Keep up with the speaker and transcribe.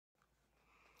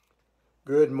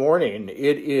Good morning.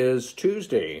 It is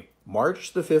Tuesday,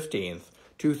 March the 15th,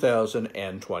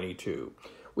 2022.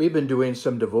 We've been doing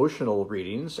some devotional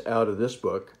readings out of this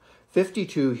book,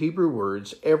 52 Hebrew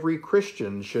Words Every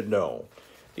Christian Should Know.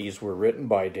 These were written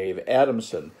by Dave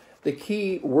Adamson. The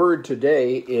key word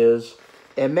today is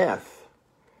Emeth.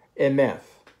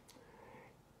 Emeth.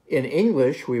 In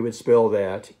English, we would spell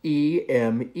that E-M-E-T-H.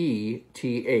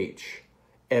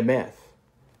 Emeth.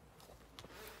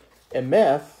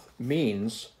 Emeth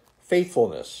means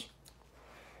faithfulness.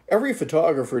 Every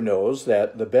photographer knows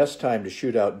that the best time to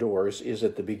shoot outdoors is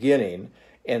at the beginning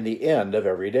and the end of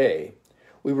every day.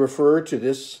 We refer to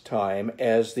this time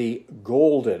as the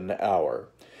golden hour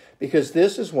because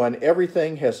this is when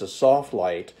everything has a soft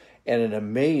light and an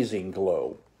amazing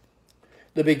glow.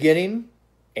 The beginning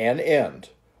and end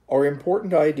are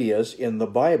important ideas in the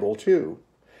Bible too.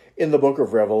 In the book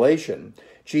of Revelation,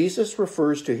 Jesus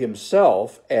refers to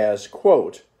himself as,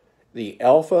 quote, the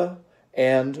Alpha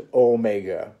and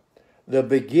Omega, the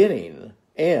beginning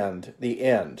and the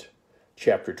end.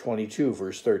 Chapter 22,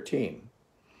 verse 13.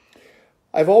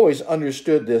 I've always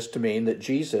understood this to mean that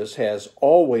Jesus has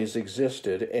always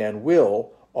existed and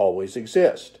will always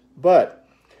exist. But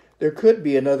there could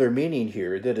be another meaning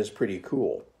here that is pretty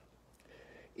cool.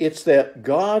 It's that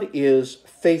God is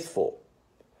faithful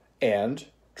and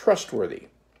trustworthy.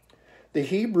 The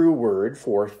Hebrew word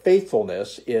for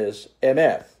faithfulness is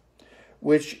emeth,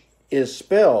 which is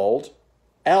spelled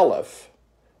Aleph,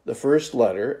 the first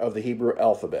letter of the Hebrew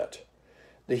alphabet,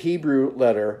 the Hebrew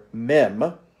letter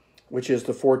Mem, which is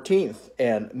the 14th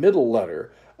and middle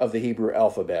letter of the Hebrew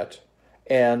alphabet,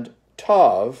 and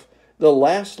Tav, the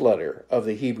last letter of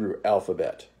the Hebrew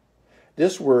alphabet.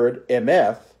 This word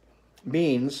Emeth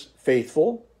means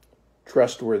faithful,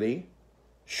 trustworthy,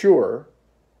 sure,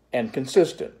 and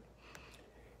consistent.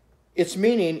 Its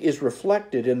meaning is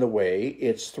reflected in the way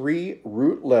its three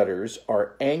root letters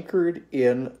are anchored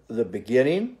in the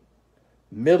beginning,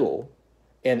 middle,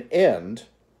 and end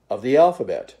of the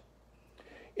alphabet.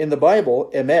 In the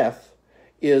Bible, Emeth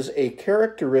is a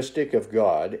characteristic of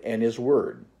God and His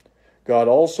Word. God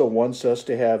also wants us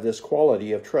to have this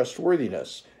quality of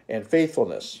trustworthiness and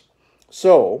faithfulness.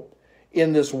 So,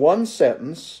 in this one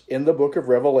sentence in the book of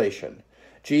Revelation,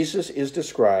 Jesus is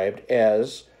described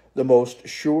as the most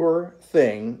sure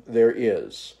thing there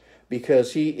is,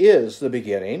 because he is the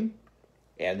beginning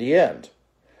and the end,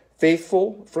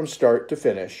 faithful from start to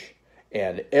finish,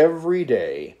 and every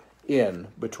day in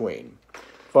between.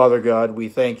 Father God, we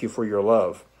thank you for your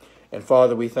love. And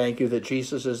Father, we thank you that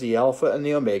Jesus is the Alpha and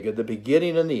the Omega, the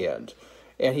beginning and the end,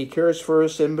 and he cares for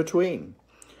us in between.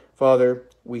 Father,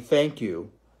 we thank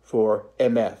you for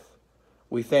Emeth.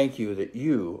 We thank you that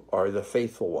you are the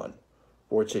faithful one.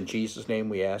 For it's in Jesus' name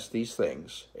we ask these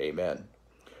things. Amen.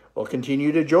 Well,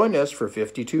 continue to join us for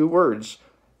 52 words,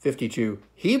 52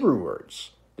 Hebrew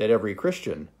words that every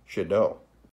Christian should know.